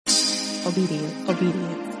obedience,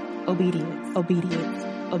 obedience, obedience, obedience,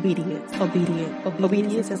 obedience, obedience.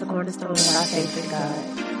 Obedience is the cornerstone of our faith in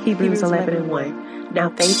God. Hebrews 11:1. Now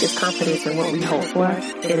faith is confidence in what we hope for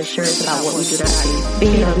and assurance about what we do not see.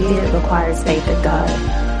 Being obedient requires faith in God.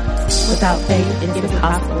 Without faith, it is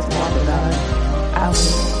impossible to walk with God. I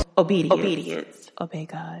will. Obedience. Obey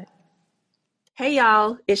God. Hey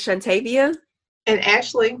y'all, it's Shantavia. And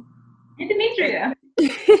Ashley. And Demetria.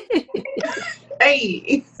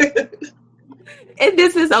 Hey. And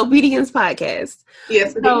this is Obedience Podcast.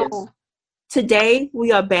 Yes, it is. Today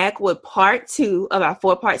we are back with part 2 of our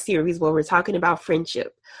 4-part series where we're talking about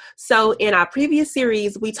friendship. So in our previous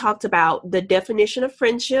series, we talked about the definition of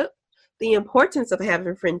friendship, the importance of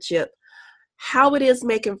having friendship, how it is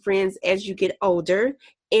making friends as you get older,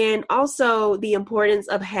 and also the importance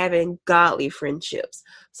of having godly friendships.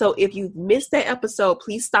 So if you've missed that episode,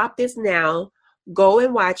 please stop this now, go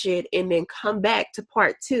and watch it, and then come back to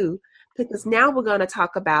part 2, because now we're going to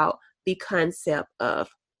talk about the concept of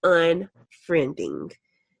unfriending.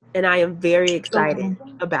 And I am very excited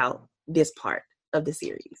about this part of the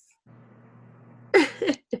series.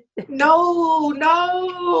 No.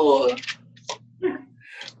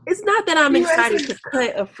 It's not that I'm excited to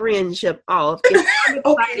cut a friendship off. I'm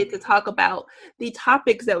excited to talk about the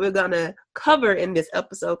topics that we're going to cover in this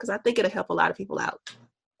episode because I think it'll help a lot of people out.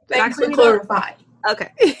 Thanks for clarifying.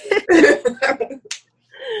 Okay.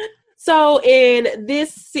 So in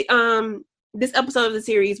this episode of the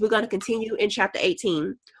series, we're going to continue in chapter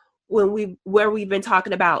 18 where we've been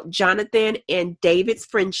talking about Jonathan and David's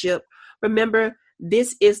friendship. Remember,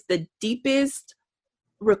 this is the deepest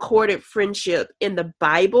recorded friendship in the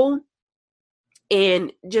Bible.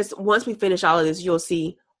 And just once we finish all of this, you'll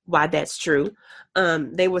see why that's true.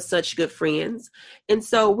 They were such good friends. And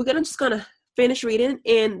so we're just going to finish reading.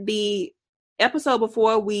 In the episode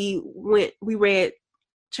before we read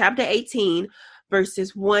chapter 18,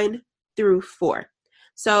 verses 1 through 4.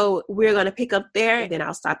 So we're going to pick up there, and then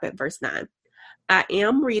I'll stop at verse 9. I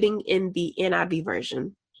am reading in the NIV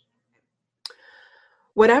version.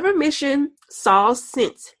 Whatever mission Saul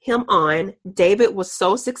sent him on, David was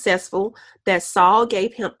so successful that Saul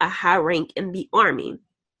gave him a high rank in the army.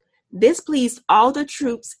 This pleased all the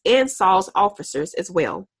troops and Saul's officers as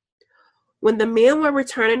well. When the men were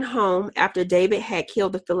returning home after David had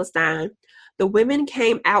killed the Philistine, the women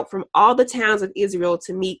came out from all the towns of Israel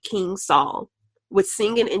to meet King Saul, with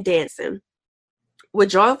singing and dancing. With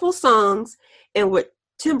joyful songs and with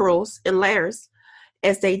timbrels and lyres,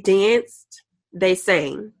 as they danced, they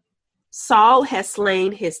sang, Saul has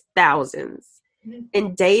slain his thousands,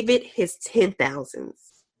 and David his 10,000s.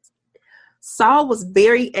 Saul was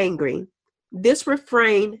very angry. This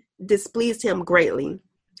refrain displeased him greatly.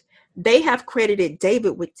 They have credited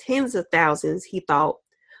David with tens of thousands, he thought,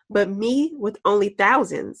 but me with only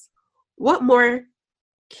thousands. What more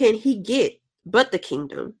can he get but the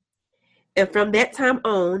kingdom? And from that time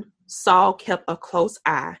on, Saul kept a close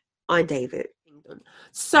eye on David.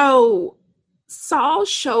 So Saul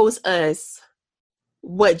shows us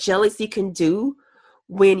what jealousy can do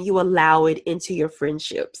when you allow it into your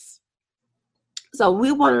friendships. So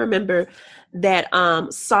we want to remember that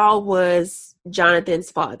Saul was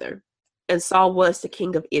Jonathan's father, and Saul was the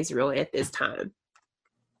king of Israel at this time.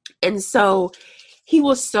 And so he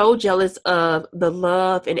was so jealous of the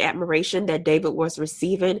love and admiration that David was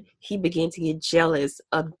receiving, he began to get jealous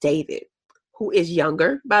of David, who is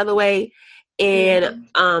younger, by the way. And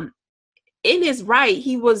in his right,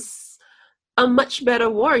 he was a much better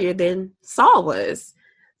warrior than Saul was.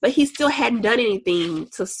 But he still hadn't done anything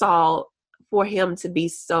to Saul for him to be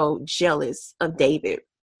so jealous of David.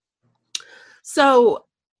 So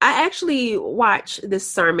I actually watched this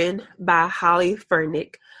sermon by Holly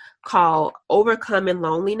Furnick called Overcoming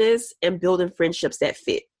Loneliness and Building Friendships That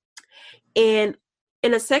Fit. And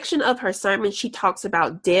in a section of her sermon, she talks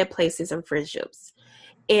about dead places and friendships.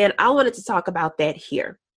 And I wanted to talk about that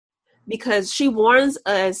here because she warns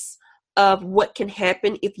us of what can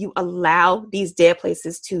happen if you allow these dead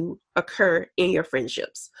places to occur in your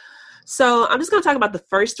friendships. So I'm just going to talk about the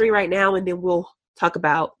first 3 right now, and then we'll talk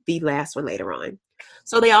about the last one later on.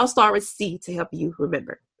 So they all start with C to help you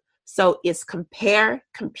remember. So it's compare,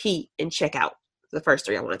 compete, and check out. The first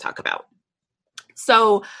 3 I want to talk about.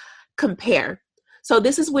 So compare. So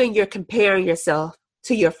this is when you're comparing yourself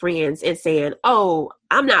to your friends and saying, oh,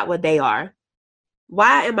 I'm not what they are.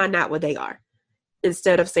 Why am I not what they are?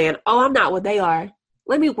 Instead of saying, oh, I'm not what they are.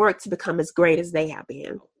 Let me work to become as great as they have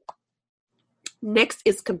been. Next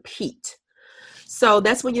is compete. So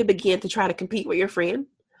that's when you begin to try to compete with your friend.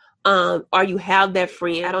 Or you have that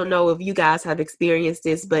friend. I don't know if you guys have experienced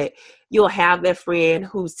this, but you'll have that friend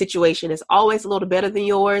whose situation is always a little better than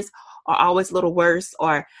yours, are always a little worse,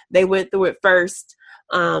 or they went through it first,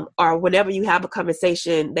 or whenever you have a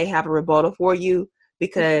conversation, they have a rebuttal for you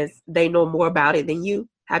because they know more about it than you.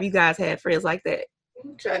 Have you guys had friends like that?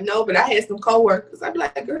 No, but I had some coworkers. I'd be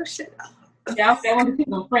like, girl, shut up. Yeah, I wanted to see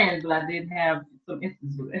some friends, but I did have some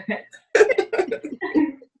instances with that.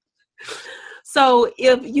 So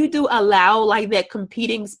if you do allow like that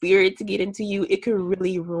competing spirit to get into you, it can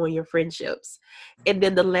really ruin your friendships. And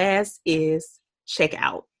then the last is check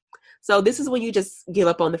out. So this is when you just give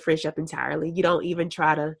up on the friendship entirely. You don't even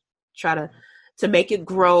try to make it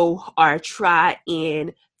grow or try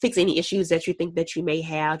and fix any issues that you think that you may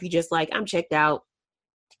have. You just like, I'm checked out.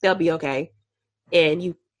 They'll be okay. And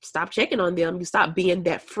you stop checking on them. You stop being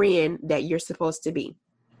that friend that you're supposed to be.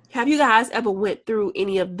 Have you guys ever went through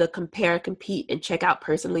any of the compare, compete, and check out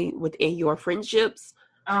personally within your friendships?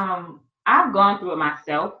 I've gone through it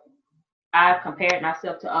myself. I've compared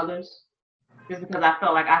myself to others just because I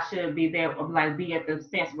felt like I should be there, like be at the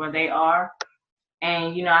sense where they are.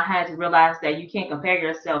 And, you know, I had to realize that you can't compare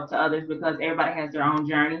yourself to others because everybody has their own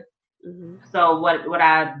journey. Mm-hmm. So what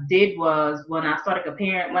I did was when I started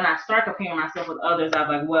comparing myself with others, I was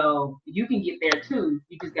like, well, you can get there too.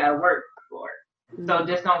 You just got to work for it. So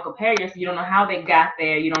just don't compare yourself. You don't know how they got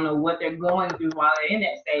there. You don't know what they're going through while they're in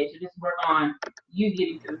that stage. So just work on you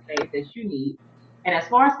getting to the stage that you need. And as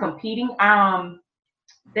far as competing,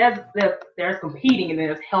 there's competing and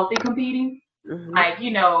there's healthy competing. Mm-hmm. Like,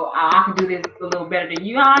 you know, I can do this a little better than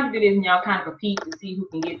you. I can do this, and y'all kind of compete to see who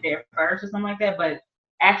can get there first or something like that. But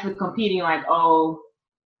actually competing, like, oh,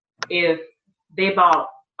 if they bought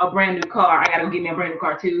a brand new car, I gotta go get me a brand new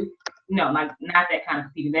car too. No, like not that kind of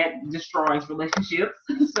competing. That destroys relationships.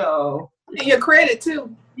 So and your credit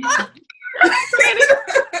too. Credit.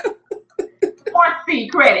 Or C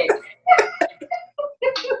credit.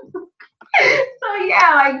 So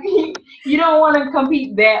yeah, like you don't want to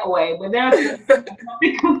compete that way, but there's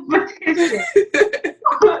competition.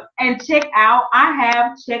 And check out. I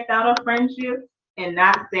have checked out a friendship and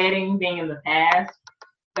not said anything in the past,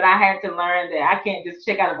 but I had to learn that I can't just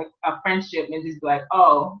check out a friendship and just be like,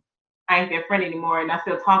 oh, I ain't their friend anymore, and I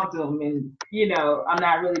still talking to them, and you know, I'm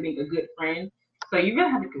not really being a good friend. So you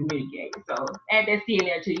really have to communicate. So add that C in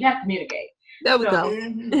there too. You have to communicate. There we go.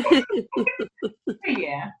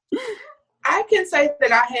 Yeah. I can say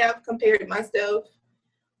that I have compared myself.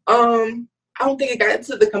 I don't think it got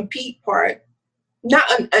into the compete part.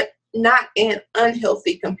 Not an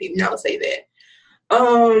unhealthy competing. I'll say that.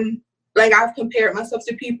 Like I've compared myself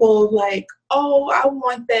to people like, oh, I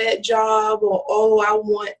want that job, or oh, I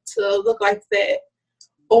want to look like that,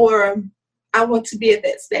 or I want to be at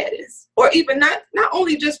that status, or even not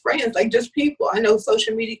only just friends, like just people. I know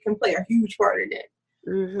social media can play a huge part in that.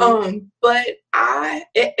 Mm-hmm. But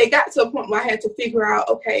it got to a point where I had to figure out,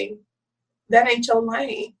 okay, that ain't your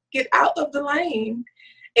lane. Get out of the lane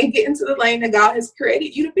and get into the lane that God has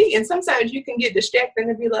created you to be. And sometimes you can get distracted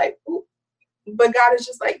and be like, ooh. But God is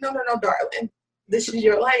just like, no, darling. This is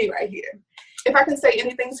your lane right here. If I can say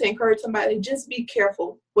anything to encourage somebody, just be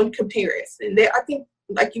careful when comparison. I think,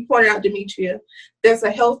 like you pointed out, Demetria, there's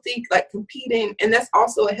a healthy, like, competing, and that's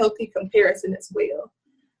also a healthy comparison as well.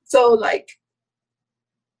 So, like,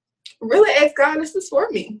 really ask God, is this for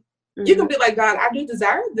me? Mm-hmm. You can be like, God, I do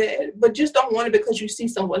desire that, but just don't want it because you see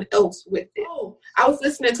someone else with it. Oh, I was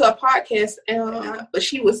listening to a podcast, but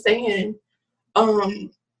she was saying,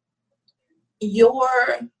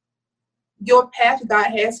 your path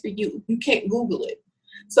God has for you, you can't Google it.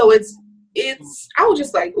 So it's I was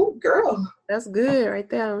just like, oh girl, that's good right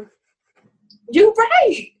there. You're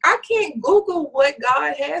right. I can't Google what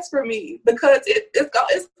God has for me because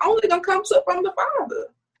it's only gonna come from the Father.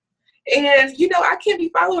 And you know, I can't be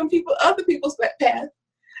following other people's path.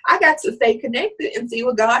 I got to stay connected and see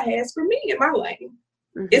what God has for me in my lane.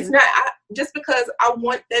 Mm-hmm. It's not just because I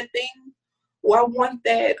want that thing or I want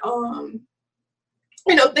that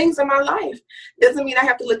things in my life doesn't mean I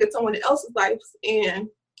have to look at someone else's life and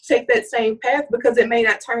take that same path because it may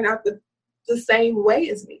not turn out the same way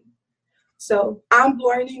as me. So I'm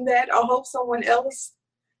learning that. I hope someone else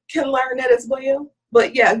can learn that as well.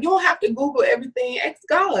 But yeah, you don't have to Google everything. Ask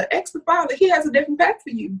God. Ask the Father. He has a different path for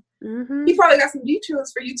you. Mm-hmm. He probably got some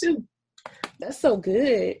details for you too. That's so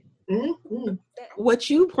good. Mm-hmm. What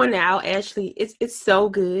you pointed out, Ashley, it's so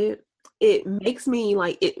good. It makes me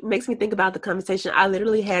think about the conversation. I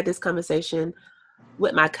literally had this conversation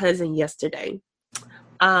with my cousin yesterday.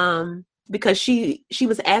 Because she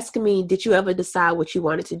was asking me, did you ever decide what you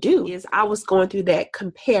wanted to do? I was going through that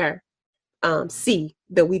compare C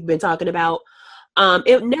that we've been talking about.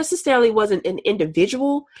 It necessarily wasn't an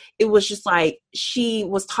individual. It was just like she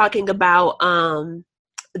was talking about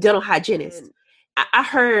dental hygienist. I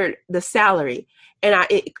heard the salary, and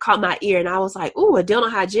it caught my ear, and I was like, ooh, a dental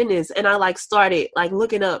hygienist. And I like started like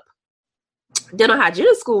looking up dental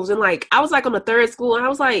hygienist schools, and like I was like on the third school, and I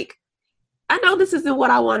was like, I know this isn't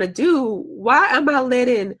what I want to do. Why am I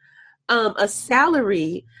letting a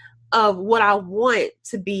salary of what I want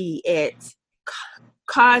to be at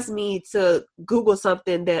cause me to Google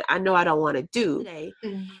something that I know I don't want to do today?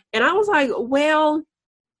 And I was like, well,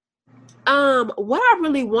 what I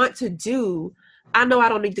really want to do, I know I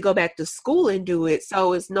don't need to go back to school and do it,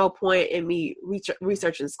 so it's no point in me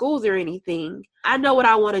researching schools or anything. I know what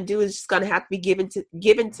I want to do is just going to have to be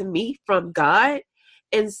given to me from God.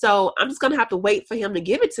 And so I'm just going to have to wait for him to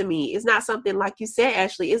give it to me. It's not something, like you said,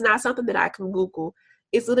 Ashley, it's not something that I can Google.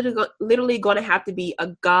 It's literally going to have to be a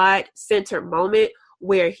God-centered moment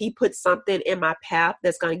where he puts something in my path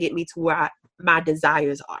that's going to get me to where my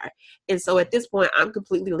desires are. And so at this point, I'm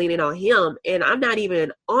completely leaning on him, and I'm not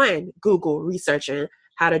even on Google researching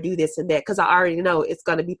how to do this and that, because I already know it's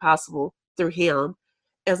going to be possible through him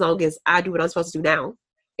as long as I do what I'm supposed to do now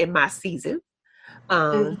in my season.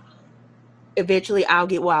 Eventually I'll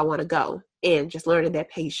get where I want to go, and just learning that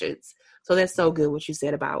patience. So that's so good what you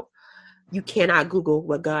said about you cannot Google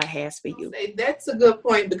what God has for you. That's a good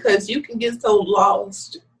point, because you can get so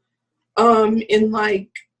lost in like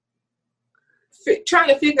trying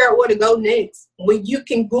to figure out where to go next. When you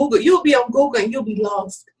can Google, you'll be on Google and you'll be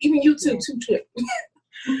lost. Even YouTube too.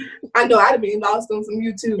 I know I'd be lost on some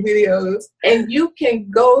YouTube videos. And you can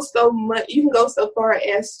go so much. You can go so far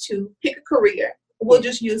as to pick a career. We'll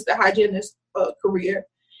just use the hygienist career,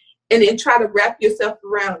 and then try to wrap yourself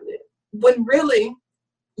around it. When really,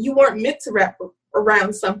 you weren't meant to wrap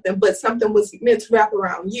around something, but something was meant to wrap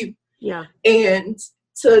around you. Yeah. And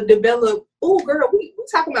to develop, oh girl, we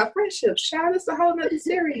talking about friendships. Child, it's a whole nother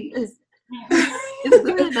series. It's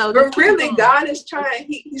good though. But really, God is trying,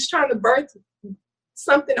 he's trying to birth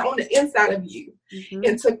something on the inside of you,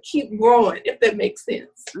 and to keep growing, if that makes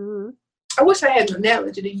sense. I wish I had an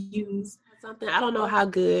analogy to use. Something, I don't know how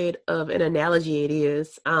good of an analogy it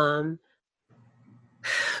is.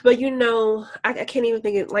 But you know, I can't even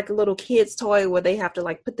think of like a little kid's toy where they have to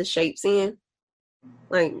like put the shapes in.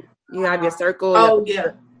 Like you have your circle. Oh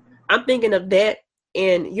yeah. I'm thinking of that,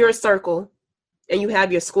 and you're a circle and you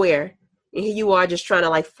have your square, and here you are just trying to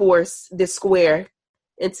like force this square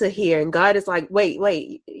into here. And God is like,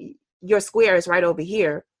 wait, your square is right over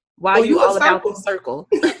here. Why are you all about the circle?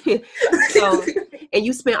 So, and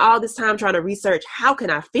you spent all this time trying to research, how can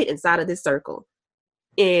I fit inside of this circle?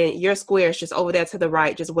 And your square is just over there to the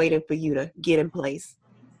right, just waiting for you to get in place.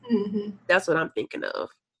 That's what I'm thinking of.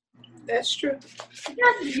 That's true.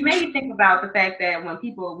 You made me think about the fact that when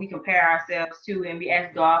we compare ourselves to, and we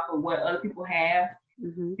ask God for what other people have,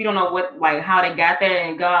 we don't know how they got there,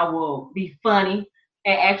 and God will be funny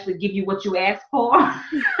and actually give you what you asked for.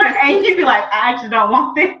 And you be like, I actually don't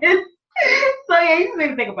want this. So yeah, you just made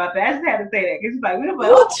me think about that. I just had to say that, because it's like,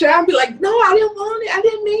 we'll try and be like, no, I didn't want it. I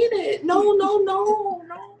didn't need it. No.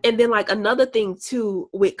 And then like another thing too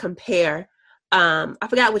with compare, I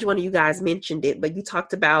forgot which one of you guys mentioned it, but you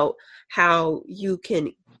talked about how you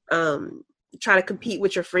can try to compete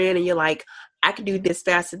with your friend, and you're like, I can do this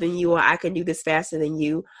faster than you, or I can do this faster than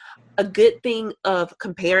you. A good thing of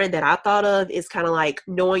comparing that I thought of is kind of like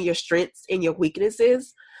knowing your strengths and your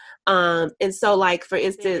weaknesses. And so like, for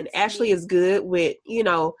instance, Ashley is good with,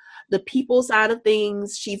 the people side of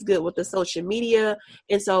things. She's good with the social media.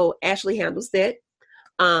 And so Ashley handles that.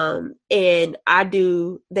 And I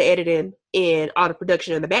do the editing and all the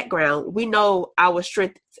production in the background. We know our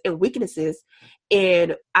strengths and weaknesses,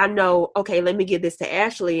 and I know, okay, let me give this to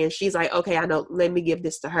Ashley. And she's like, okay, I know, let me give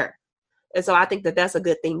this to her. And so I think that that's a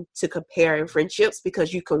good thing to compare in friendships,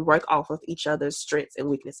 because you can work off of each other's strengths and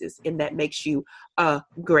weaknesses, and that makes you a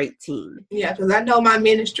great team. Yeah, because I know my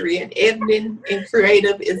ministry, and editing and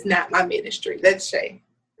creative is not my ministry. That's Shay.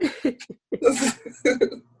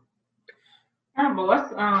 But what's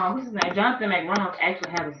his name? Jonathan McReynolds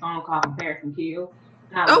actually has a song called Comparison Kills.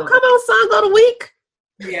 Oh, come on, Song of the Week.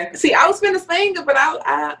 Yeah. See, I was going to sing it, but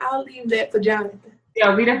I'll leave that for Jonathan.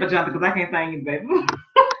 Yeah, leave that for Jonathan, because I can't sing it, baby.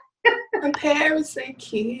 Comparison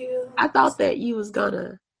Kills. I thought that you was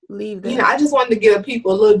gonna leave that. Yeah, I just wanted to give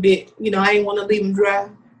people a little bit. I ain't want to leave them dry.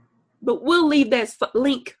 But we'll leave that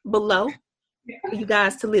link below for you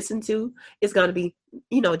guys to listen to. It's gonna be,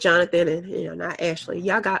 Jonathan and not Ashley.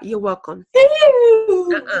 You're welcome.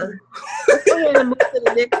 Let's go ahead and move to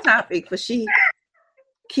the next topic. For she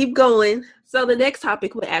keep going. So the next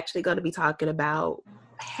topic, we're actually going to be talking about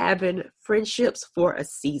having friendships for a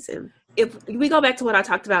season. If we go back to what I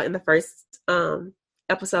talked about in the first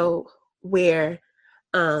episode, where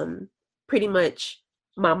pretty much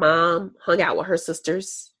my mom hung out with her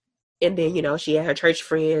sisters, and then, you know, she had her church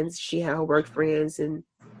friends, she had her work friends, and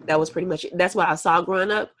that was pretty much it. That's what I saw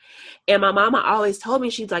growing up. And my mama always told me,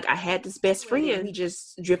 she's like, I had this best friend, we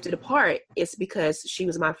just drifted apart. It's because she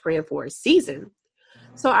was my friend for a season.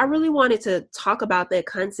 So I really wanted to talk about that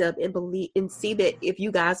concept and believe and see that if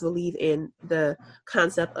you guys believe in the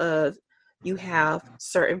concept of you have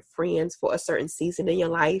certain friends for a certain season in your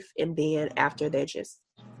life, and then after they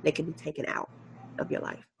can be taken out of your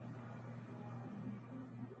life.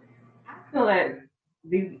 I feel like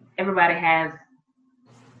everybody has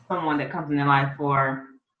someone that comes in their life for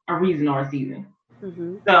a reason or a season.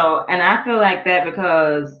 Mm-hmm. So, and I feel like that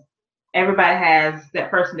because everybody has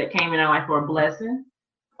that person that came in their life for a blessing,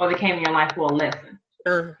 or they came in your life for a lesson.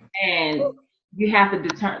 And you have to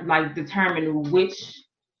determine where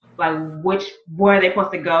they're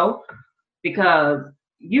supposed to go, because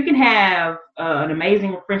you can have an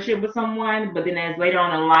amazing friendship with someone, but then as later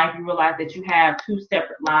on in life you realize that you have two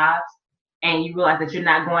separate lives, and you realize that you're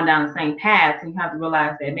not going down the same path, and you have to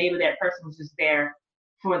realize that maybe that person was just there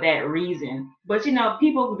for that reason. But you know,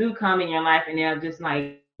 people do come in your life and they're just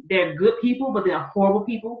like, they're good people, but they're horrible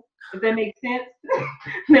people. If that makes sense.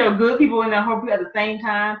 They're good people and they're horrible people at the same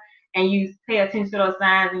time, and you pay attention to those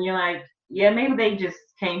signs, and you're like, yeah, maybe they just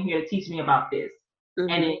came here to teach me about this. Mm-hmm.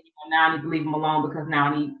 And then, now I need to leave them alone, because now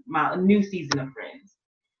I need a new season of friends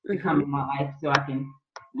to come in my life, so I can,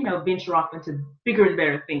 venture off into bigger and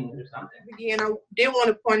better things or something. Again, I did want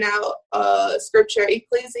to point out scripture,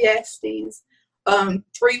 Ecclesiastes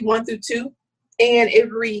 3:1-2, and it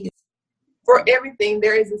reads, "For everything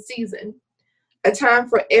there is a season, a time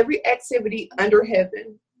for every activity under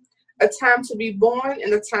heaven, a time to be born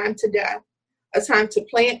and a time to die, a time to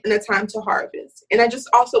plant and a time to harvest." And I just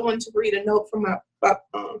also wanted to read a note from my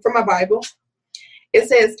Bible. It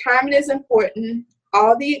says, "Timing is important.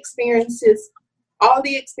 All the experiences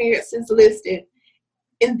listed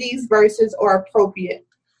in these verses are appropriate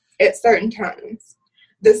at certain times.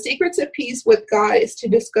 The secret to peace with God is to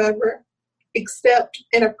discover, accept,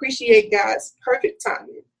 and appreciate God's perfect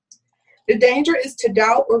timing. The danger is to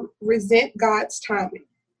doubt or resent God's timing.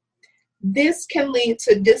 This can lead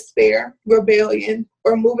to despair, rebellion,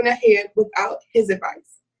 or moving ahead without his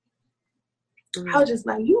advice." I was just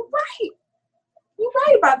like, you're right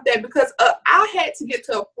about that, because I had to get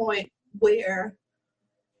to a point where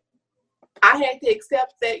I had to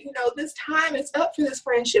accept that, this time is up for this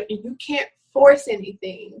friendship and you can't force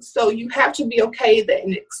anything. So you have to be okay that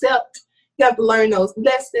and accept. You have to learn those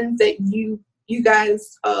lessons that you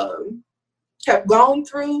guys have gone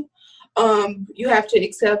through. You have to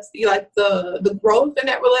accept the growth in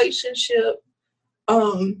that relationship.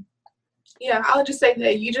 I'll just say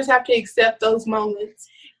that you just have to accept those moments.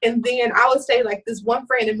 And then I would say, like, this one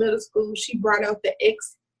friend in middle school, she brought out the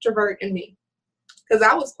extrovert in me, because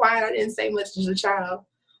I was quiet. I didn't say much as a child.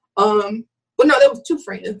 No, there was two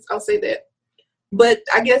friends. I'll say that. But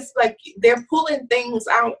I guess like they're pulling things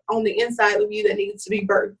out on the inside of you that needs to be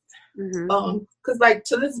birthed. Mm-hmm. Because like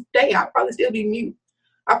to this day, I'll probably still be mute.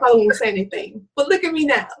 I probably won't say anything. But look at me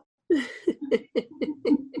now.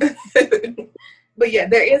 But yeah,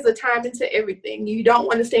 there is a time into everything. You don't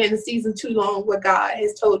want to stay in the season too long where God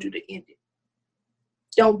has told you to end it.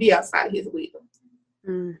 Don't be outside his will.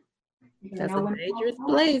 That's a dangerous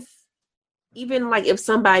place. Even like if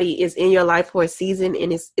somebody is in your life for a season,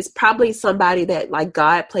 and it's probably somebody that like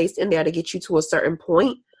God placed in there to get you to a certain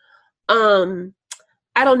point.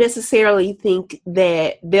 I don't necessarily think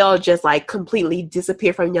that they'll just like completely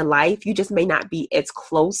disappear from your life. You just may not be as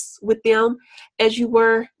close with them as you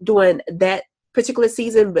were during that particular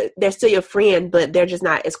season, but they're still your friend, but they're just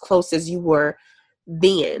not as close as you were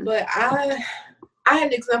then. But I had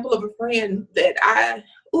an example of a friend that I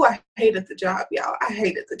hated the job, y'all. I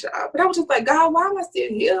hated the job. But I was just like, God, why am I still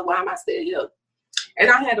here? Why am I still here? And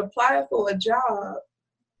I had applied for a job,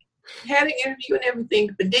 had an interview and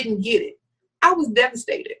everything, but didn't get it. I was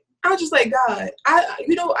devastated. I was just like, God, I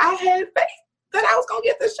had faith that I was going to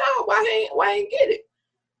get this job. Why I ain't get it?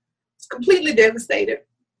 It's completely devastated.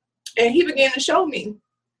 And he began to show me.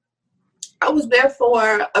 I was there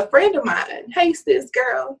for a friend of mine. Hey, sis,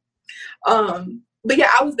 girl. But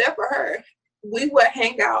yeah, I was there for her. We would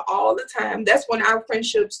hang out all the time. That's when our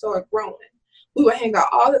friendship started growing. We would hang out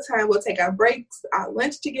all the time. We'll take our breaks, our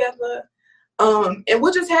lunch together. And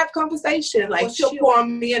we'll just have conversation. Like she'll pour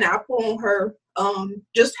on me and I'll pour on her.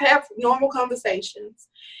 Just have normal conversations.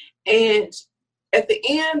 And at the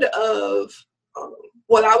end of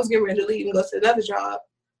I was getting ready to leave and go to another job,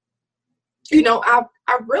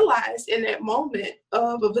 I realized in that moment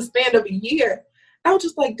of a span of a year, I was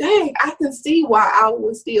just like, dang, I can see why I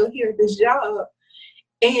was still here at this job.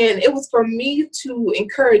 And it was for me to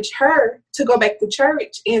encourage her to go back to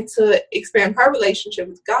church and to expand her relationship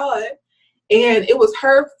with God. And it was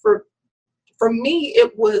her, for me,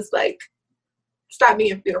 it was like, stop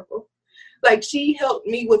being fearful. Like, she helped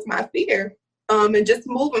me with my fear, and just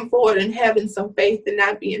moving forward and having some faith and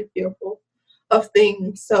not being fearful of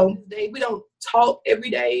things. So we don't talk every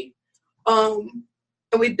day, and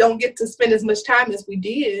we don't get to spend as much time as we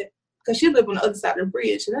did, because she lived on the other side of the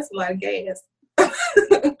bridge, and that's a lot of gas.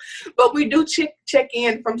 But we do check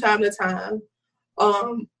in from time to time.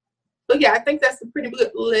 But yeah, I think that's a pretty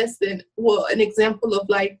good lesson. Well, an example of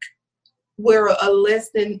like where a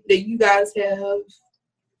lesson that you guys have.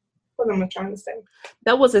 What am I trying to say?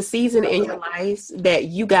 That was a season in your lives that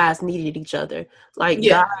you guys needed each other. Like,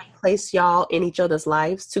 Yeah. God placed y'all in each other's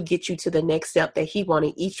lives to get you to the next step that He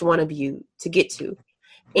wanted each one of you to get to.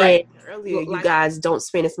 Right. And earlier, you guys don't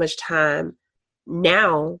spend as much time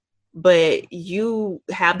now, but you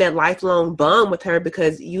have that lifelong bond with her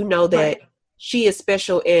because you know that she is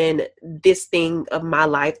special in this thing of my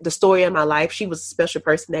life, the story of my life. She was a special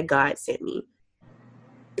person that God sent me.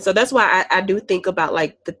 So that's why I do think about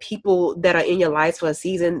like the people that are in your lives for a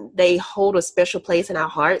season. They hold a special place in our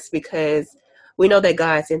hearts because we know that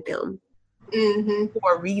God sent them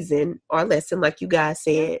for a reason or a lesson, like you guys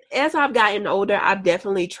said. As I've gotten older, I've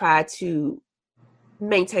definitely tried to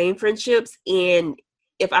maintain friendships. And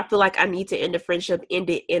if I feel like I need to end a friendship, end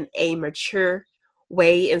it in a mature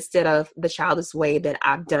way instead of the childish way that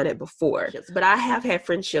I've done it before. But I have had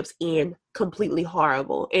friendships end completely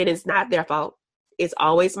horrible, and it's not their fault. It's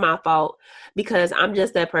always my fault because I'm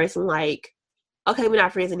just that person like, okay, we're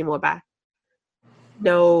not friends anymore. Bye.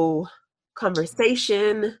 No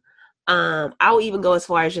conversation. I'll even go as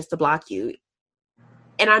far as just to block you.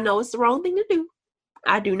 And I know it's the wrong thing to do.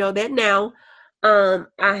 I do know that now. I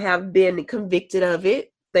have been convicted of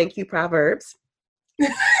it. Thank you, Proverbs.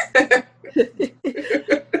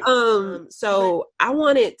 So I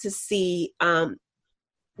wanted to see, do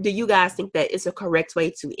you guys think that it's a correct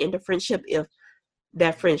way to end a friendship if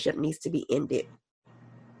that friendship needs to be ended?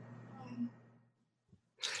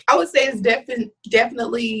 I would say it's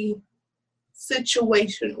definitely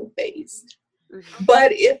situational based.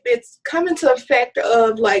 But if it's coming to a factor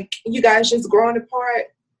of like you guys just growing apart,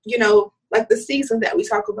 you know, like the season that we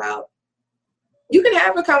talk about, you can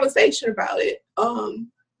have a conversation about it.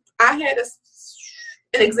 I had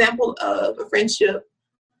an example of a friendship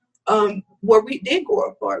where we did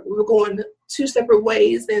grow apart. We were going two separate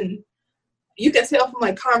ways, and you can tell from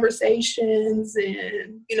like conversations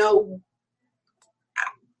and, you know,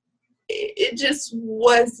 it just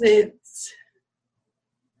wasn't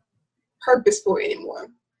purposeful anymore.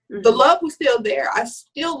 The love was still there. I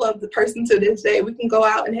still love the person to this day. We can go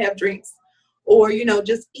out and have drinks or, you know,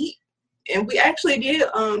 just eat. And we actually did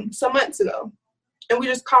some months ago. And we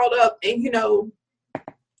just called up and, you know,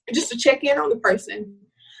 just to check in on the person.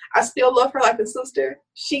 I still love her like a sister.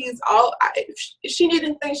 She's if she needed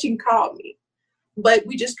anything, she can call me. But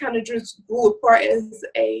we just kind of just grew apart as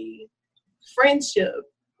a friendship.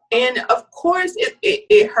 And of course,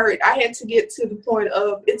 it hurt. I had to get to the point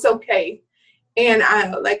of it's okay. And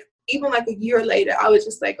I even a year later, I was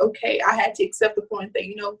just like, okay, I had to accept the point that,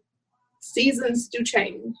 you know, seasons do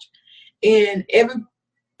change. And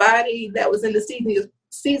everybody that was in the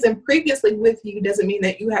season previously with you doesn't mean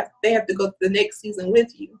that they have to go to the next season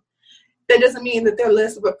with you. That doesn't mean that they're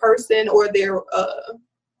less of a person or they're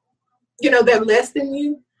less than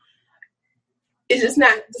you. It's just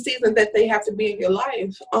not the season that they have to be in your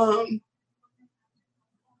life.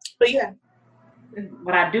 But yeah.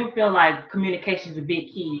 But I do feel like communication is a big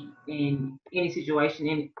key in any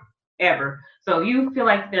situation, ever. So if you feel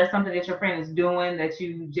like there's something that your friend is doing that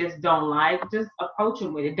you just don't like, just approach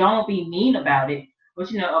them with it. Don't be mean about it,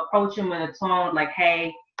 but, you know, approach them in a tone like,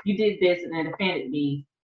 hey, you did this and it offended me.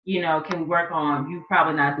 You know, can we work on you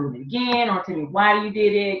probably not doing it again, or tell me why you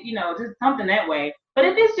did it, you know, just something that way. But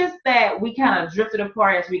if it's just that we kind of drifted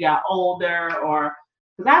apart as we got older, or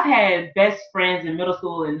because I've had best friends in middle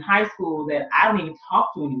school and high school that I don't even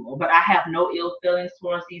talk to anymore, but I have no ill feelings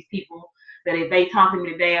towards these people, that if they talk to me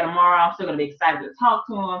today or tomorrow, I'm still going to be excited to talk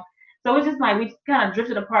to them. So it's just like we kind of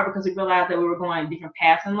drifted apart because we realized that we were going different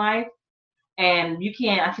paths in life. And you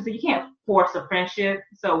can't force a friendship.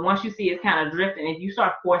 So once you see it's kind of drifting, if you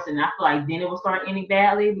start forcing, I feel like then it will start ending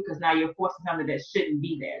badly because now you're forcing something that shouldn't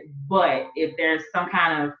be there. But if there's some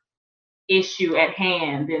kind of issue at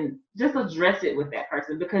hand, then just address it with that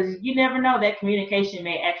person, because you never know, that communication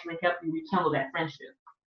may actually help you rekindle that friendship.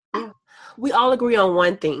 Yeah. We all agree on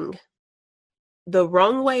one thing. The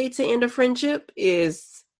wrong way to end a friendship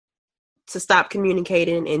is to stop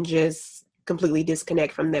communicating and just completely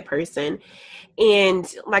disconnect from that person.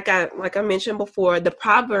 And like I mentioned before, the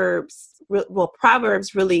Proverbs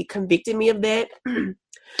really convicted me of that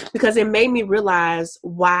because it made me realize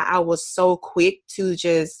why I was so quick to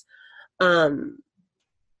just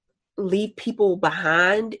leave people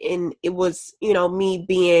behind. And it was, me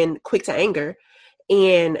being quick to anger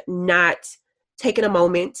and not taking a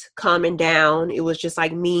moment, calming down. It was just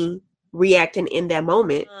like me reacting in that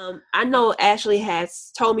moment. I know Ashley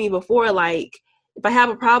has told me before, like, if I have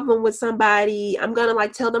a problem with somebody, I'm going to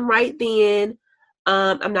like tell them right then.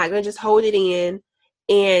 I'm not going to just hold it in.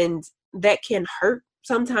 And that can hurt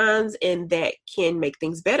sometimes, and that can make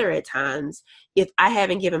things better at times. If I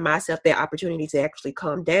haven't given myself that opportunity to actually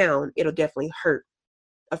calm down, it'll definitely hurt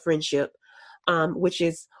a friendship, which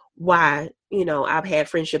is why, I've had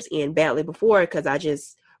friendships end badly before, because I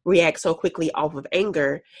just react so quickly off of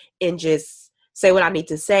anger and just say what I need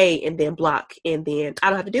to say and then block, and then I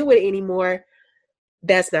don't have to deal with it anymore.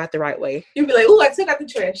 That's not the right way. You'd be like, "Oh, I took out the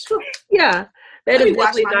trash." Yeah, that is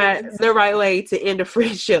definitely not the right way to end a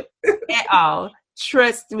friendship at all.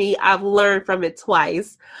 Trust me, I've learned from it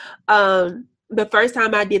twice. The first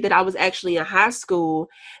time I did that, I was actually in high school.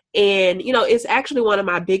 And, it's actually one of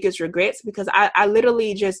my biggest regrets, because I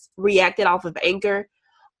literally just reacted off of anger.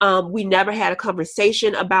 We never had a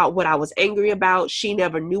conversation about what I was angry about. She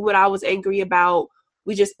never knew what I was angry about.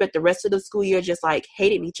 We just spent the rest of the school year just like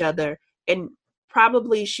hating each other. And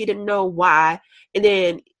probably she didn't know why. And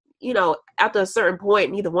then, after a certain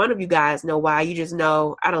point, neither one of you guys know why. You just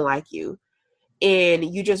know, I don't like you. And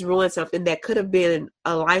you just ruined something that could have been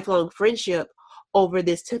a lifelong friendship over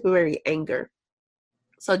this temporary anger.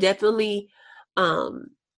 So definitely don't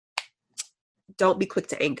be quick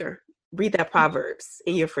to anger. Read that Proverbs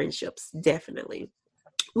in your friendships. Definitely.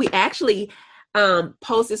 We actually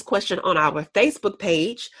post this question on our Facebook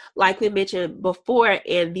page. Like we mentioned before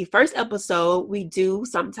in the first episode, we do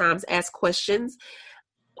sometimes ask questions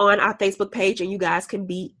on our Facebook page, and you guys can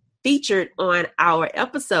be featured on our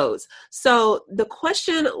episodes. So the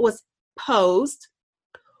question was posed: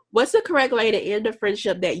 what's the correct way to end a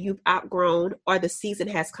friendship that you've outgrown or the season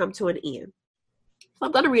has come to an end? So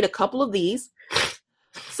I'm going to read a couple of these.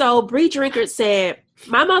 So Bree Drinkard said,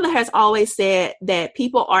 "My mother has always said that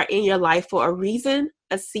people are in your life for a reason,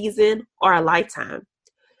 a season, or a lifetime.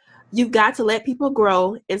 You've got to let people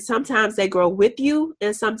grow, and sometimes they grow with you,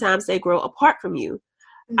 and sometimes they grow apart from you.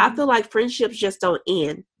 I feel like friendships just don't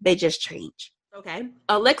end. They just change." Okay.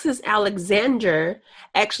 Alexis Alexander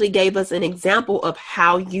actually gave us an example of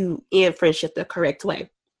how you end friendship the correct way.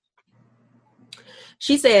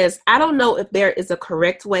 She says, "I don't know if there is a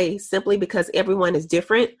correct way, simply because everyone is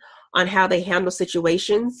different on how they handle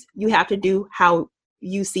situations. You have to do how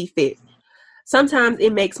you see fit. Sometimes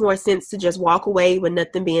it makes more sense to just walk away with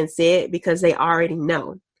nothing being said because they already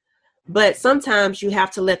know. But sometimes you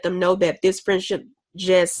have to let them know that this friendship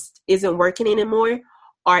just isn't working anymore,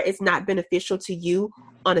 or it's not beneficial to you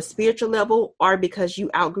on a spiritual level, or because you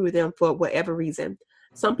outgrew them for whatever reason.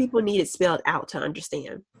 Some people need it spelled out to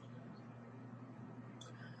understand."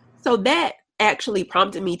 So that actually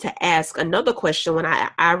prompted me to ask another question when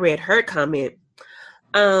I read her comment.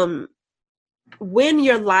 When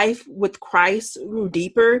your life with Christ grew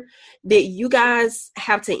deeper, did you guys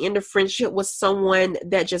have to end a friendship with someone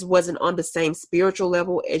that just wasn't on the same spiritual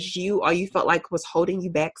level as you, or you felt like was holding you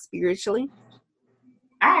back spiritually?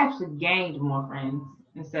 I actually gained more friends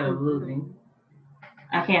instead of losing.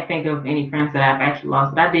 I can't think of any friends that I've actually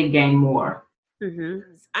lost, but I did gain more.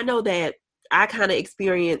 I know that I kind of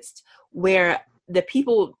experienced where the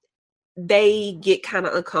people, they get kind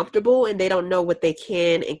of uncomfortable and they don't know what they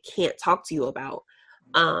can and can't talk to you about.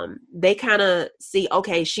 They kind of see,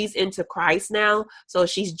 okay, she's into Christ now, so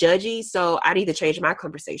she's judgy, so I need to change my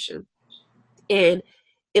conversation. And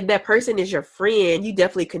if that person is your friend, you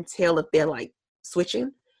definitely can tell if they're like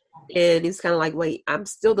switching. And it's kind of like, wait, I'm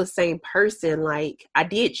still the same person. Like, I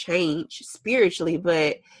did change spiritually,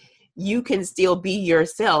 but you can still be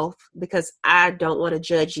yourself, because I don't want to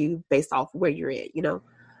judge you based off where you're at.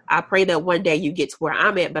 I pray that one day you get to where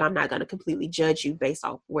I'm at, but I'm not going to completely judge you based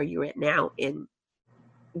off where you're at now and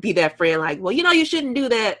be that friend like, well, you shouldn't do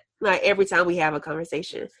that. Like, every time we have a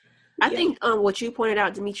conversation. I think what you pointed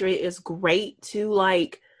out, Demetria, is great too.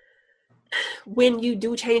 Like, when you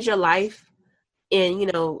do change your life and,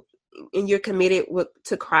 and you're committed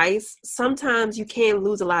to Christ, sometimes you can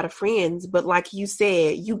lose a lot of friends. But like you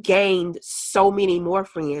said, you gained so many more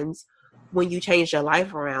friends when you changed your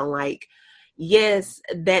life around. Like, yes,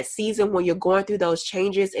 that season when you're going through those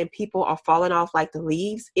changes and people are falling off like the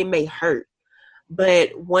leaves, it may hurt.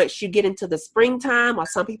 But once you get into the springtime, or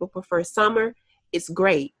some people prefer summer, it's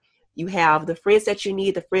great, You have the friends that you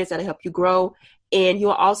need, the friends that'll help you grow. And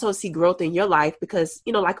you'll also see growth in your life because,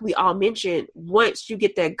 you know, like we all mentioned, once you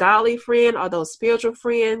get that godly friend or those spiritual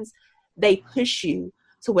friends, they push you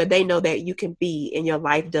to where they know that you can be and your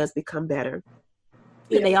life does become better.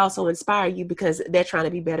 Yeah. And they also inspire you because they're trying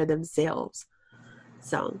to be better themselves.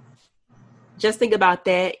 So just think about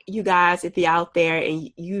that, you guys. If you're out there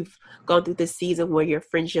and you've gone through this season where your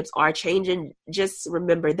friendships are changing, just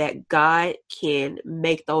remember that God can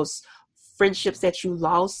make those friendships that you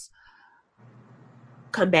lost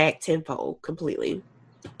come back tenfold completely.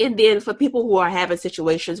 And then for people who are having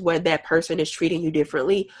situations where that person is treating you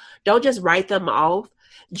differently, don't just write them off.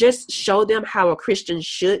 Just show them how a Christian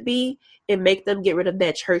should be and make them get rid of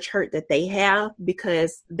that church hurt that they have,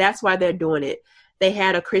 because that's why they're doing it. They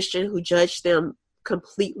had a Christian who judged them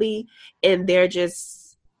completely, and they're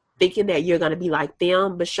just thinking that you're going to be like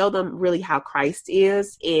them, but show them really how Christ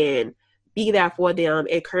is and be there for them,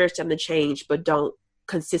 encourage them to change, but don't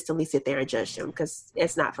consistently sit there and judge them, because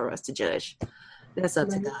it's not for us to judge. That's up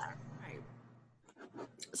to God. Right.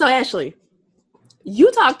 So Ashley,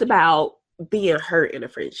 you talked about being hurt in a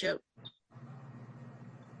friendship.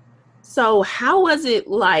 So how was it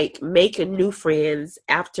like making new friends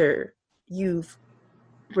after you've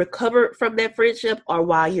recovered from that friendship, or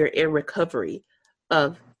while you're in recovery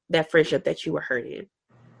of that friendship that you were hurt in?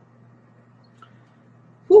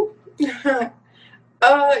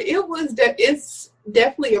 It's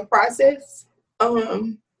definitely a process.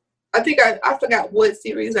 I think I forgot what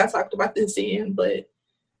series I talked about this in, but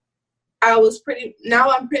I'm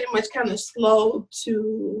pretty much kind of slow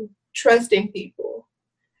to trusting people.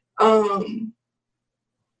 I'm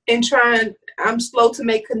slow to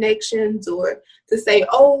make connections or to say,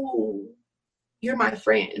 oh, you're my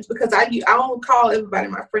friend, because I don't call everybody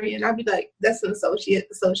my friend. I'll be like, that's an associate.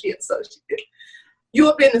 You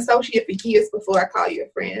have been an associate for years before I call you a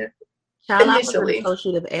friend. Child, initially. I was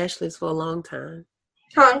an associate of Ashley's for a long time.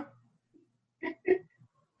 Huh?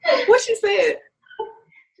 What she said?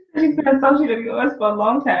 She's been an associate of yours for a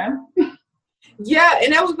long time. Yeah,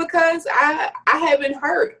 and that was because I had been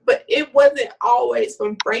hurt, but it wasn't always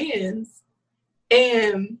from friends,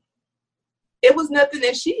 and it was nothing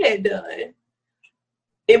that she had done.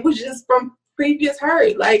 It was just from previous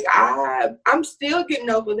hurt. Like I'm still getting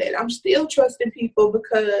over that. I'm still trusting people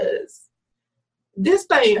because this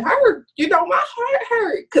thing hurt. You know, my heart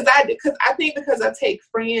hurt because I think because I take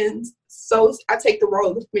friends I take the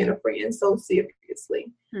role of being a friend so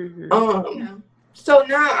seriously. Mm-hmm. So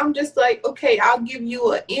now I'm just like, okay, I'll give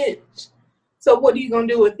you an inch. So what are you gonna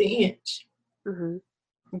do with the inch? Mm-hmm.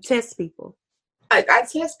 You test people. I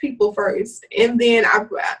test people first, and then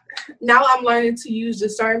now I'm learning to use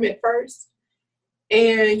discernment first.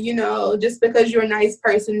 And you know, just because you're a nice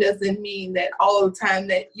person doesn't mean that all the time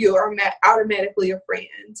that you are automatically a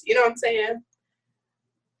friend. You know what I'm saying?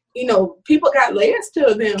 You know, people got layers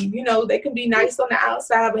to them. You know, they can be nice on the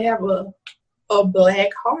outside but have a black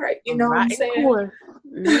heart. You know what I'm saying?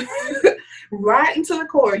 Mm-hmm. Right into the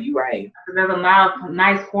core. You're right. There's a lot of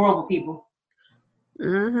nice, horrible people.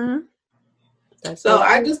 Mm-hmm. So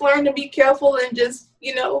I just learned to be careful and just,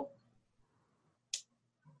 you know,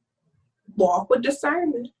 walk with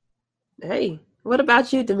discernment. Hey, what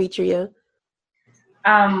about you, Demetria?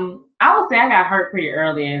 I would say I got hurt pretty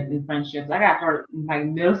early in friendships. I got hurt in like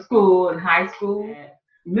middle school and high school.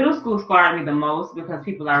 Middle school scarred me the most because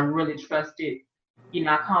people I really trusted, you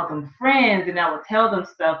know, I called them friends and I would tell them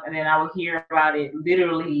stuff and then I would hear about it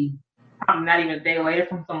literally probably not even a day later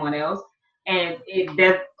from someone else. And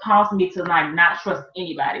that caused me to like not trust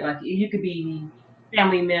anybody. Like you could be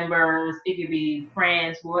family members, it could be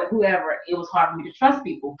friends, whoever. It was hard for me to trust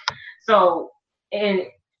people. So, and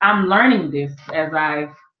I'm learning this as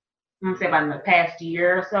I'm say about the past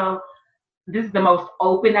year or so. This is the most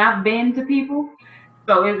open I've been to people.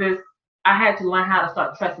 So I had to learn how to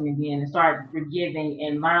start trusting again and start forgiving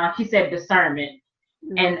and learn, like you said, discernment,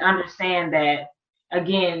 mm-hmm. and understand that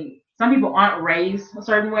again. Some people aren't raised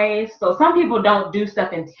certain ways. So some people don't do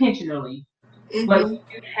stuff intentionally. Mm-hmm. But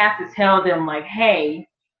you have to tell them like, hey,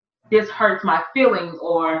 this hurts my feelings,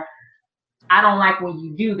 or I don't like when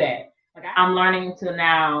you do that. Like I'm learning to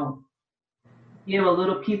now give a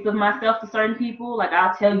little piece of myself to certain people. Like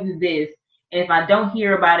I'll tell you this. And if I don't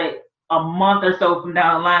hear about it a month or so from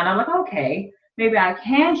down the line, I'm like, okay, maybe I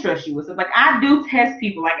can trust you with it. Like I do test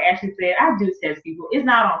people. Like Ashley said, I do test people. It's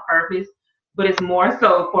not on purpose. But it's more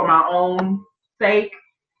so for my own sake.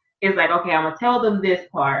 It's like, okay, I'm going to tell them this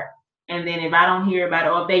part. And then if I don't hear about it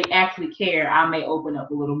or if they actually care, I may open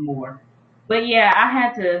up a little more. But yeah, I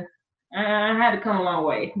had to come a long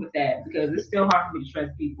way with that because it's still hard for me to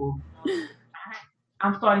trust people.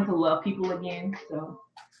 I'm starting to love people again. So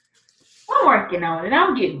I'm working on it.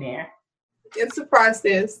 I'm getting there. It's a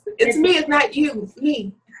process. It's me. It's not you. It's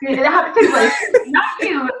me. I have to tell you, it's not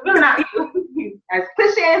you. It's really not you. As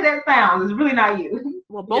cliche as that sounds, it's really not you.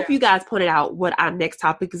 Well, both of you guys pointed out what our next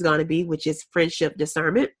topic is going to be, which is friendship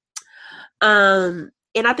discernment. And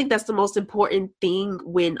I think that's the most important thing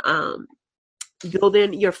when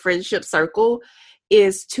building your friendship circle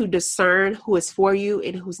is to discern who is for you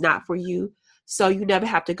and who's not for you. So you never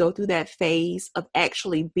have to go through that phase of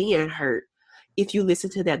actually being hurt if you listen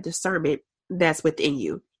to that discernment that's within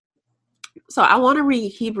you. So I want to read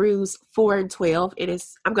Hebrews 4:12.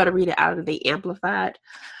 I'm going to read it out of the Amplified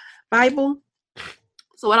Bible.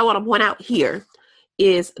 So what I want to point out here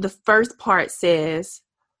is the first part says,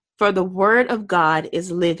 "For the word of God is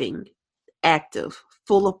living, active,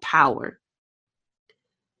 full of power.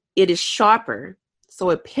 It is sharper,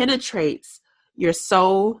 so it penetrates your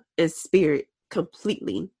soul and spirit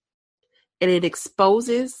completely, and it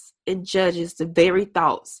exposes and judges the very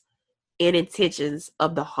thoughts and intentions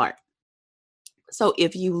of the heart." So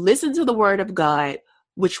if you listen to the word of God,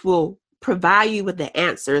 which will provide you with the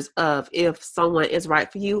answers of if someone is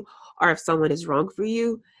right for you or if someone is wrong for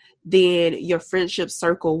you, then your friendship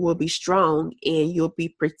circle will be strong and you'll be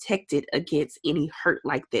protected against any hurt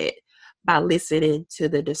like that by listening to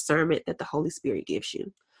the discernment that the Holy Spirit gives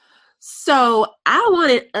you. So I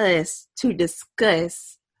wanted us to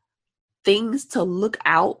discuss things to look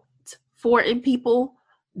out for in people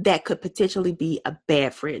that could potentially be a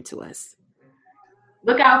bad friend to us.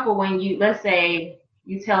 Look out for when let's say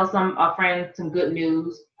you tell a friend some good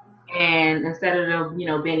news, and instead of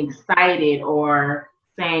being excited or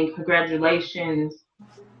saying congratulations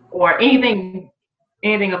or anything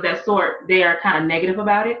of that sort, they are kind of negative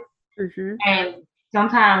about it. Mm-hmm. And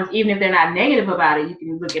sometimes even if they're not negative about it, you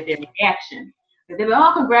can look at their reaction. They're like,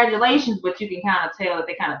 "Oh, congratulations," but you can kind of tell that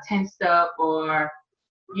they kind of tensed up, or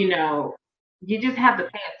you just have to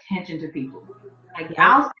pay attention to people. Like,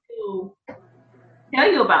 I'll still tell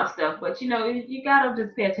you about stuff, but you gotta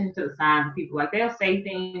just pay attention to the signs of people. Like, they'll say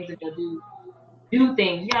things and they'll do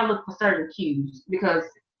things. You gotta look for certain cues, because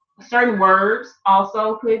certain words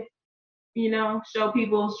also could show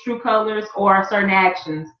people's true colors, or certain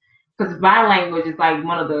actions, because body language is like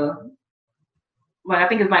one of the, I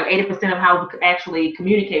think it's like 80% of how we actually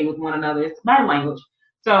communicate with one another. It's body language.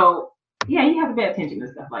 So yeah, you have to pay attention to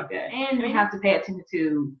stuff like that, and you have to pay attention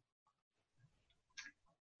to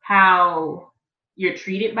how you're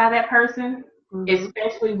treated by that person,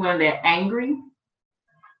 especially when they're angry,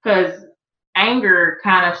 because anger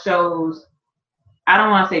kind of shows, I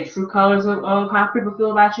don't want to say true colors of how people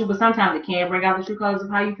feel about you, but sometimes it can bring out the true colors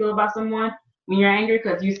of how you feel about someone when you're angry,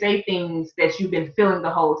 because you say things that you've been feeling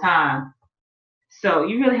the whole time. So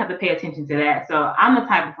you really have to pay attention to that. So I'm the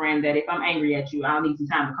type of friend that if I'm angry at you, I'll need some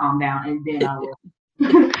time to calm down, and then I will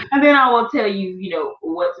and then I will tell you,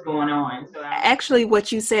 what's going on. So actually,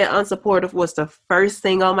 what you said, unsupportive, was the first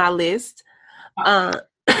thing on my list,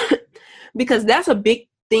 because that's a big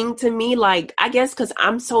thing to me. Like, I guess because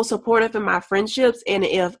I'm so supportive in my friendships, and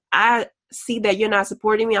if I see that you're not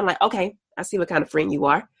supporting me, I'm like, okay, I see what kind of friend you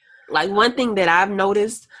are. Like, one thing that I've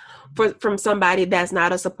noticed from somebody that's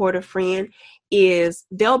not a supportive friend is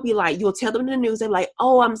they'll be like, you'll tell them the news, they're like,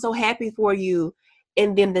 "Oh, I'm so happy for you."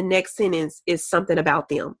 And then the next sentence is something about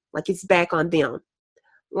them. Like, it's back on them.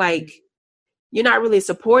 Like, you're not really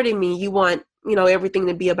supporting me. You want, everything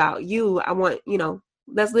to be about you. I want,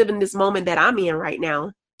 let's live in this moment that I'm in right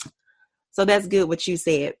now. So that's good what you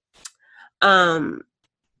said. My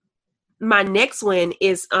next one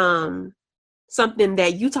is something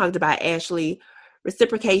that you talked about, Ashley,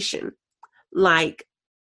 reciprocation. Like,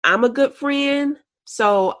 I'm a good friend,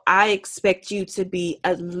 so I expect you to be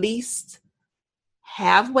at least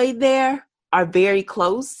halfway there or very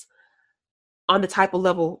close on the type of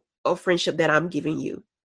level of friendship that I'm giving you.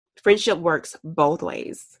 Friendship works both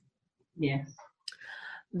ways. Yes.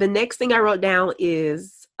 The next thing I wrote down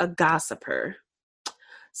is a gossiper.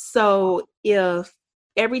 So if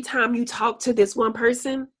every time you talk to this one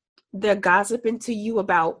person, they're gossiping to you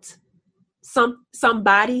about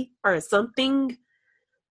somebody or something,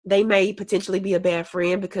 they may potentially be a bad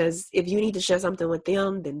friend, because if you need to share something with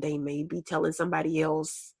them, then they may be telling somebody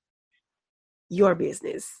else your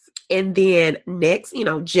business. And then next,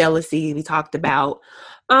 jealousy we talked about.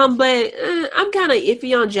 But I'm kind of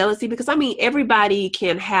iffy on jealousy, because everybody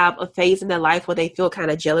can have a phase in their life where they feel kind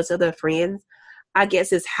of jealous of their friends. I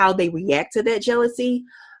guess it's how they react to that jealousy.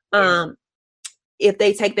 If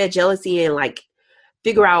they take that jealousy and like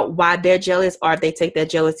figure out why they're jealous, or if they take that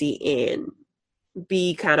jealousy and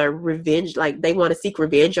be kind of revenge, like they want to seek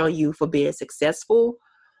revenge on you for being successful,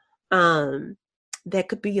 that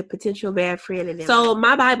could be a potential bad friend in them. So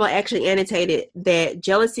my Bible actually annotated that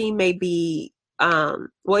jealousy may be,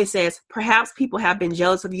 it says, perhaps people have been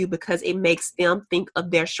jealous of you because it makes them think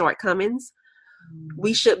of their shortcomings.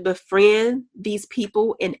 We should befriend these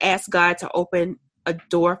people and ask God to open a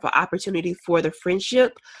door for opportunity for the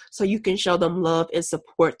friendship so you can show them love and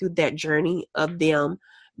support through that journey of them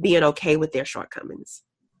being okay with their shortcomings.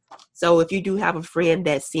 So if you do have a friend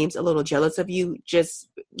that seems a little jealous of you, just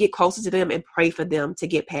get closer to them and pray for them to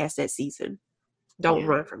get past that season. Don't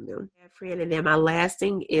run from them. Friend, and then my last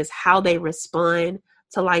thing is how they respond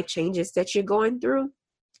to life changes that you're going through.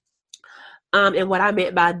 And what I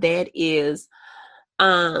meant by that is,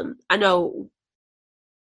 I know,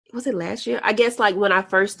 was it last year? I guess like when I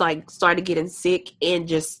first started getting sick and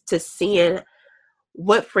just to seeing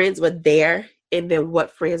what friends were there and then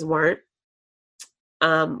what friends weren't.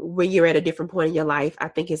 When you're at a different point in your life, I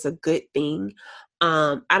think it's a good thing.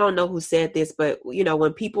 I don't know who said this, but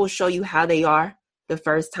when people show you how they are the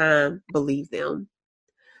first time, believe them.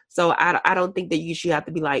 So I don't think that you should have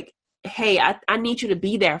to be like, hey, I need you to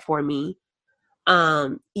be there for me.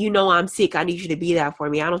 I'm sick. I need you to be there for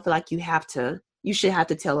me. I don't feel like you should have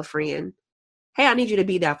to tell a friend, hey, I need you to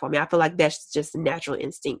be there for me. I feel like that's just a natural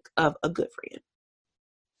instinct of a good friend.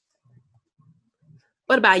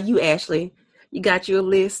 What about you, Ashley? You got your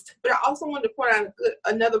list? But I also wanted to point out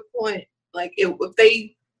another point. Like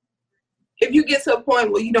if you get to a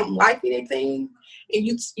point where you don't like anything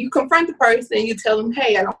and you confront the person and you tell them,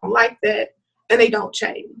 hey, I don't like that, and they don't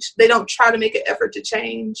change. They don't try to make an effort to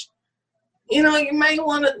change. You may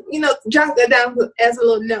want to, jot that down as a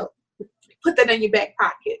little note. Put that in your back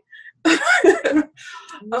pocket.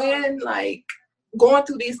 When going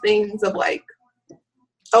through these things of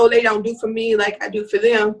oh, they don't do for me like I do for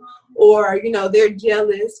them, or, they're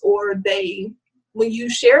jealous, or when you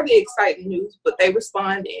share the exciting news, but they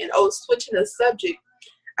respond in, switching the subject,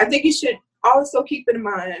 I think you should also keep in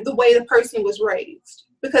mind the way the person was raised,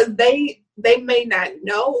 because they may not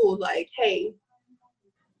know, hey,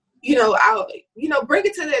 bring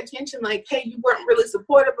it to their attention, hey, you weren't really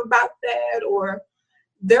supportive about that, or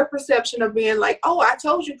their perception of being oh, I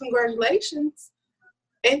told you, congratulations.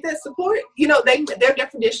 Ain't that support? Their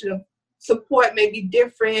definition of support may be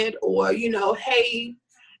different, or, hey,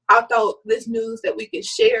 I thought this news that we could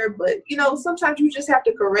share, but, sometimes you just have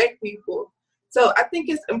to correct people. So I think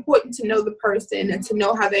it's important to know the person and to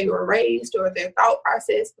know how they were raised or their thought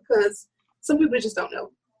process, because some people just don't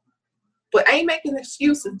know. But I ain't making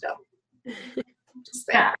excuses, though.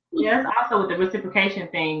 Yeah, that's also with the reciprocation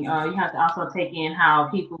thing. You have to also take in how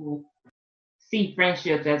people see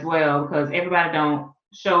friendships as well, because everybody don't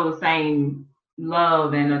show the same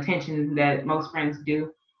love and attention that most friends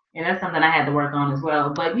do. And that's something I had to work on as well.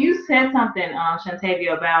 But you said something,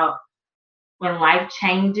 Shantavia, about when life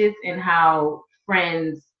changes and how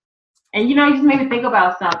friends, and you just made me think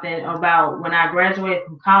about something about when I graduated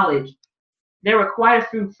from college. There were quite a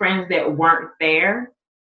few friends that weren't there.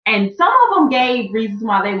 And some of them gave reasons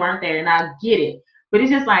why they weren't there, and I get it. But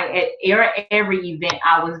it's just at every event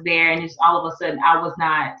I was there, and just all of a sudden I was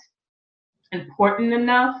not important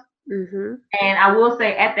enough. Mm-hmm. And I will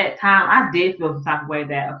say at that time, I did feel some type of way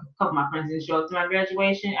that a couple of my friends didn't show up to my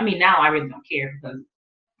graduation. I mean, now I really don't care because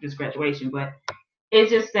it's graduation, but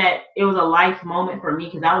it's just that it was a life moment for me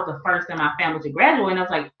because I was the first in my family to graduate. And I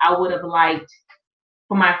was I would have liked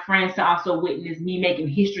for my friends to also witness me making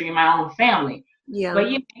history in my own family. Yeah. But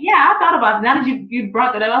I thought about it. Now that you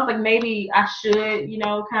brought that up, I was maybe I should,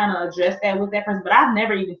 kind of address that with that person. But I've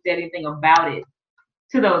never even said anything about it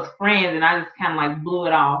to those friends, and I just kind of blew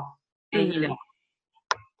it off. And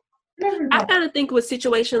I kind of think with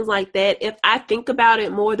situations like that, if I think about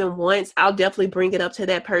it more than once, I'll definitely bring it up to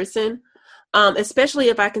that person, especially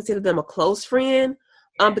if I consider them a close friend.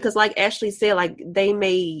 Because like Ashley said, they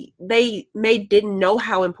may didn't know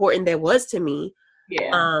how important that was to me.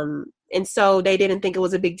 Yeah. And so they didn't think it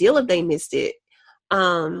was a big deal if they missed it.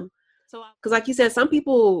 So because like you said, some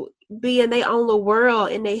people be in their own little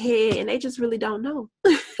world in their head and they just really don't know.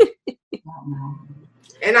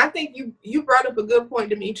 And I think you brought up a good point,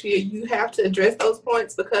 Demetria. You have to address those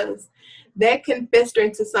points because that can fester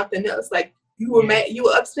into something else. You were mad, you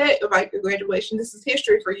were upset about your graduation. This is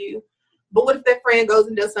history for you. But what if that friend goes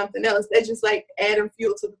and does something else? That's just adding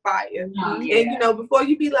fuel to the fire. Mm-hmm. And before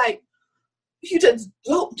you be you just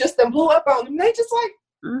blew up on them. They just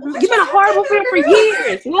mm-hmm. You've been a horrible friend for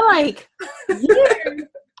years. You're years.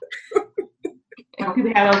 When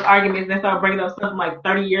people have those arguments and start bringing up something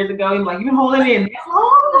 30 years ago, you're you've been holding in that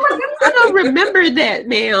long? I don't remember that,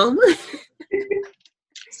 ma'am.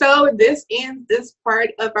 So this ends this part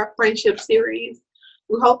of our friendship series.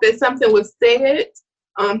 We hope that something was said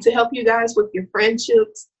to help you guys with your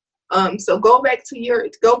friendships. So go back in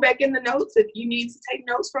the notes if you need to take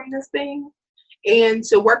notes from this thing, and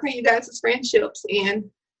to work on you guys' friendships, and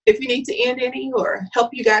if you need to end any or help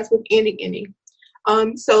you guys with ending any.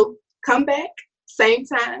 So come back, same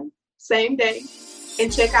time, same day,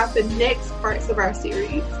 and check out the next parts of our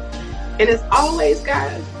series. And as always,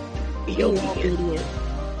 guys, be obedient.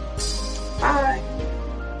 Bye.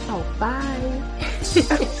 Oh, bye.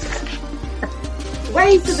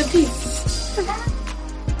 Wave to the people.